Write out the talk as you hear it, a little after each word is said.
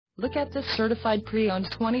Look at this certified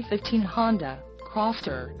pre-owned 2015 Honda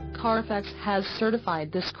Crosstour. Carfax has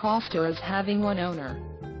certified this Crosstour as having one owner.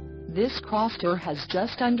 This Crosstour has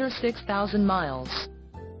just under 6,000 miles.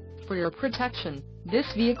 For your protection, this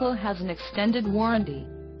vehicle has an extended warranty.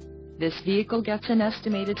 This vehicle gets an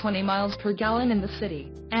estimated 20 miles per gallon in the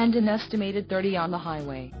city, and an estimated 30 on the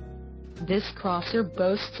highway. This Crosstour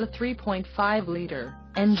boasts a 3.5-liter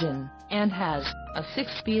engine, and has a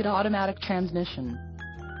 6-speed automatic transmission.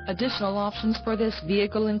 Additional options for this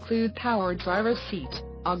vehicle include power driver's seat,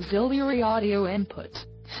 auxiliary audio input,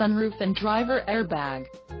 sunroof and driver airbag.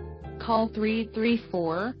 Call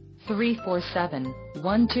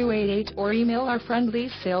 334-347-1288 or email our friendly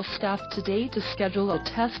sales staff today to schedule a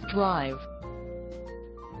test drive.